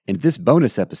In this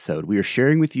bonus episode, we are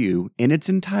sharing with you, in its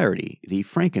entirety, the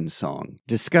Franken song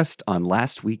discussed on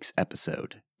last week's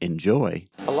episode. Enjoy.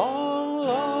 A long,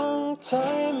 long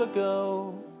time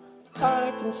ago,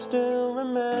 I can still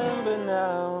remember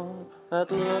now that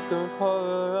look of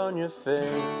horror on your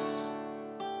face.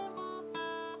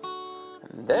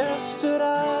 And there stood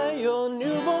I, your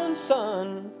newborn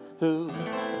son, who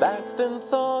back then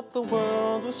thought the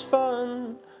world was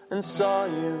fun, and saw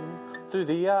you through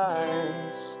the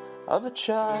eyes of a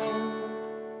child.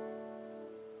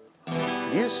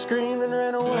 You screamed and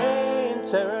ran away in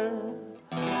terror,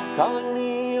 calling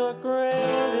me your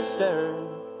greatest error.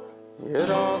 It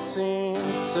all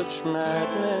seemed such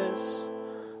madness.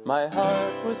 My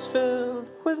heart was filled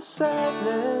with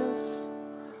sadness.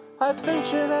 I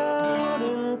ventured out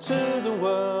into the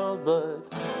world,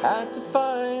 but had to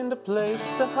find a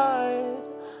place to hide.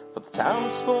 For the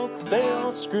townsfolk, they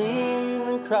all screamed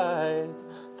and cried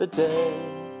the day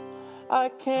I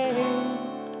came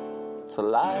to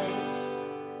life.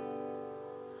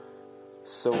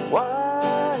 So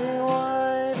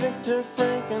why, Victor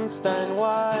Frankenstein,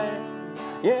 why?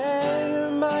 Yeah,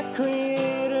 you're my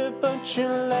creator, but you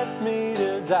left me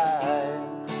to die.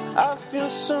 I feel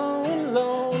so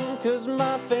alone, 'cause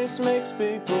my face makes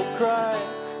people cry.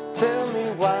 Tell me,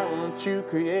 why won't you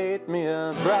create me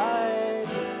a bride?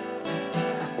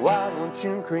 Why won't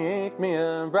you create me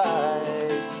a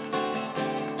bride?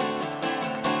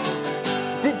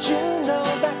 Did you know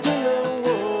back in the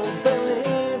woods there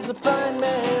lives a blind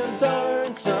man, daughter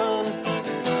and son?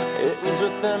 It was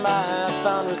with them I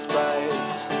found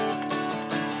respite.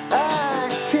 I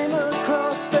came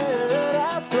across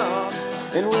paradise lost,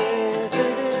 and with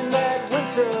it in that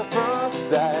winter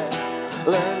frost I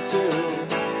learned to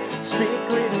speak,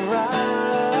 read and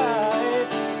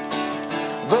write.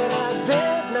 But I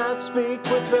dared not speak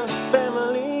with the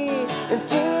family in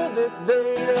fear that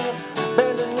they'd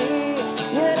abandon me.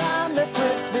 Yet I met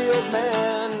with the old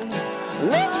man.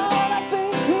 Lord, I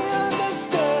think he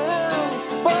understands.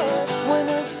 But when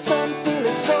his son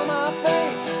Felix saw my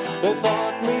face, they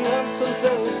thought me of some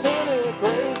satanic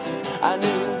race. I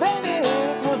knew that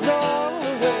it was all a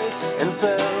race, and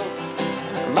felt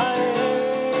my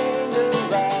anger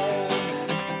rise.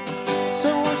 So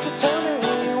won't you tell me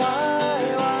why,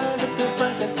 Victor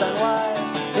Frankenstein, why?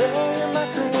 Yeah, you're my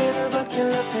creator, but you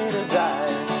left me to die.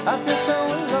 I feel so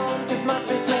alone, 'cause my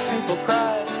face makes people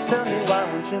cry. Tell me, why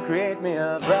won't you create me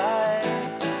a bride?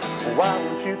 Why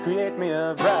won't you create me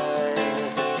a bride?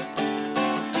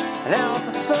 Now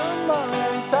for some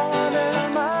months I wandered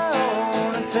on my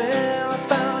own, until I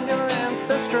found your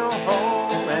ancestral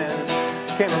home and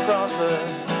came across a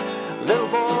little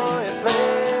boy at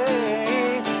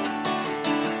play.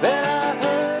 Then I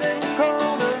heard him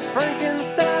called a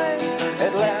Frankenstein.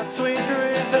 At last sweet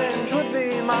revenge would be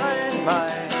mine. My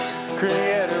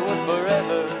creator would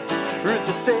forever root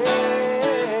to stay.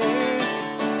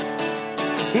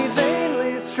 He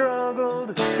vainly struggled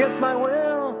against my will.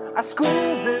 I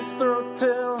squeezed his throat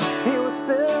till he was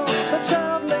still. The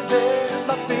child lay dead at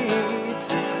my feet,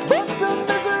 but the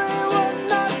misery was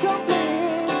not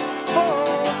complete. For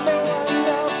though I'm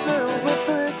now filled with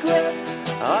regret,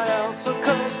 I also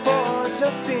curse for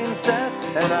Justine's death.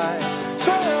 And I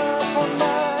swear upon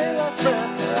my last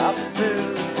breath I'll pursue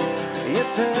you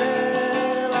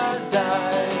till I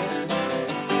die.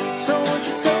 So won't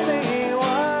you tell me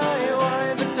why,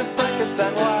 Victor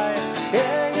Frankenstein, why?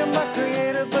 Yeah, you're my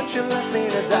creator, but you left me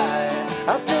to die.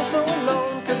 I feel so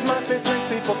alone, 'cause my face makes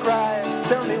people cry.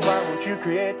 Tell me, why won't you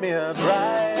create me a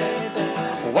bride?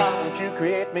 Why won't you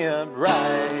create me a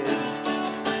bride?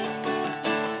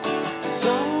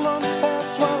 Some months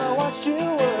passed while I watched you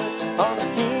work on a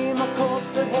theme of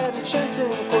corpse that had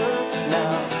enchanting quirks.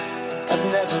 Now I'd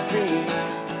never be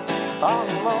all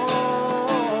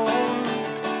alone.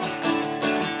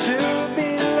 To be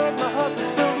loved, my heart was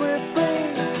filled with glee,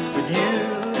 but you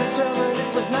determined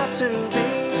it was not to be.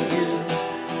 You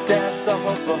dashed the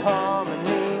hope for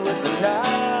harmony with the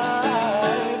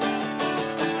knife.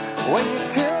 When you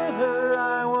killed her, I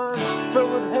was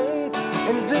filled with hate.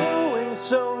 In doing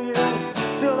so, you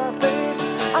sealed our fates.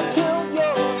 I killed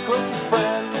your closest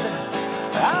friend.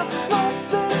 I thought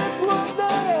that it would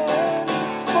not end,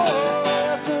 for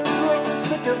after growing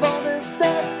sick of all this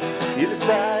death, you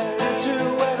decided to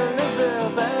wed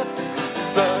Elizabeth.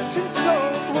 Such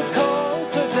insult would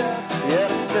cause her death, yet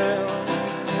I'm still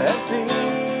empty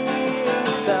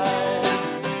inside.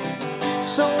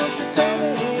 So won't you tell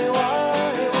me why,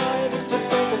 Victor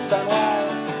Frankenstein?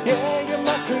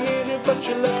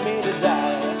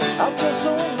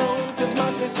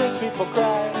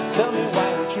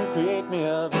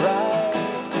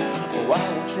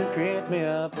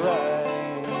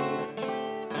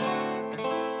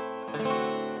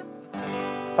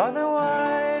 Father,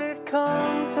 why did it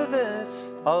come to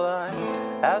this? All I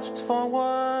asked for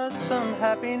was some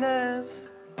happiness.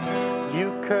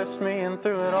 You cursed me and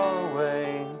threw it all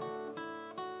away.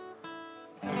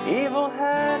 Evil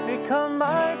had become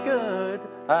my good.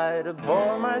 I'd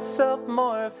abhor myself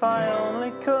more if I only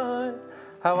could.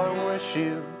 How I wish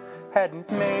you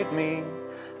hadn't made me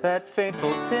that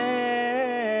fateful day.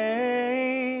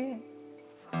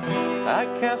 I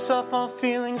cast off all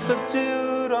feelings,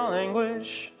 subdued all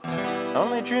anguish,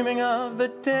 only dreaming of the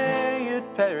day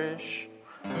you'd perish.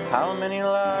 How many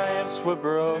lives were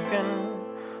broken?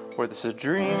 Were this a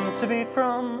dream to be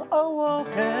from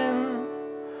awoken?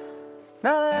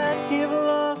 Now that you've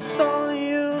lost all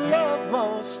you love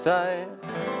most, I've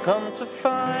come to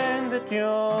find that you're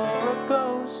a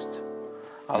ghost.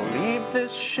 I'll leave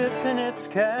this ship and its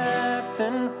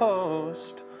captain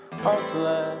host. All's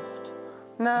left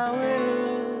now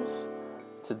is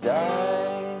to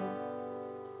die.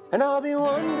 And I'll be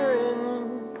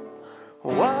wondering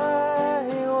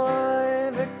why,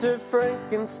 Victor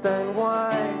Frankenstein,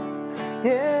 why?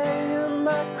 Yeah, you're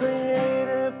my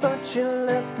creator, but you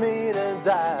left me to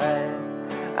die.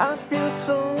 I feel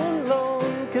so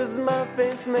alone, 'cause my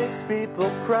face makes people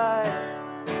cry.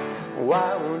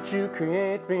 Why won't you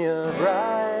create me a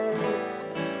bride?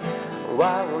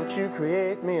 Why won't you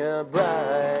create me a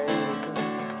bride?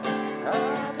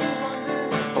 I've been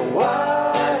wondering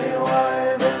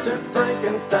why, Victor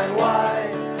Frankenstein, why?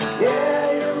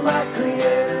 Yeah, you're my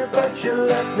creator, but you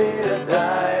left me to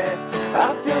die.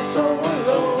 I feel so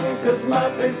alone, 'cause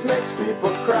my face makes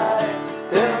people cry.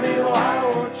 Tell me, why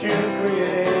won't you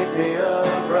create me a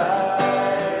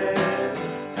bride?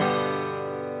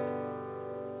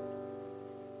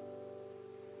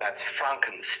 That's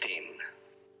Frankenstein.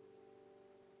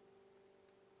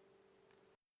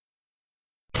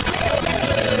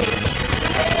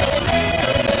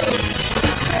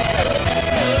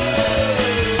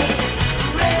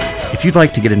 If you'd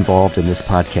like to get involved in this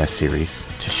podcast series,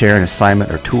 to share an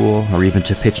assignment or tool, or even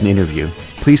to pitch an interview,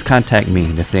 please contact me,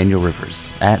 Nathaniel Rivers,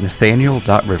 at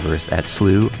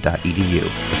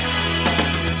nathaniel.rivers@slu.edu.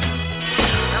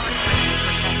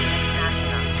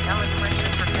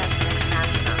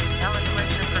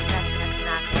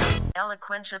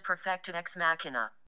 Eloquentia perfecta ex machina.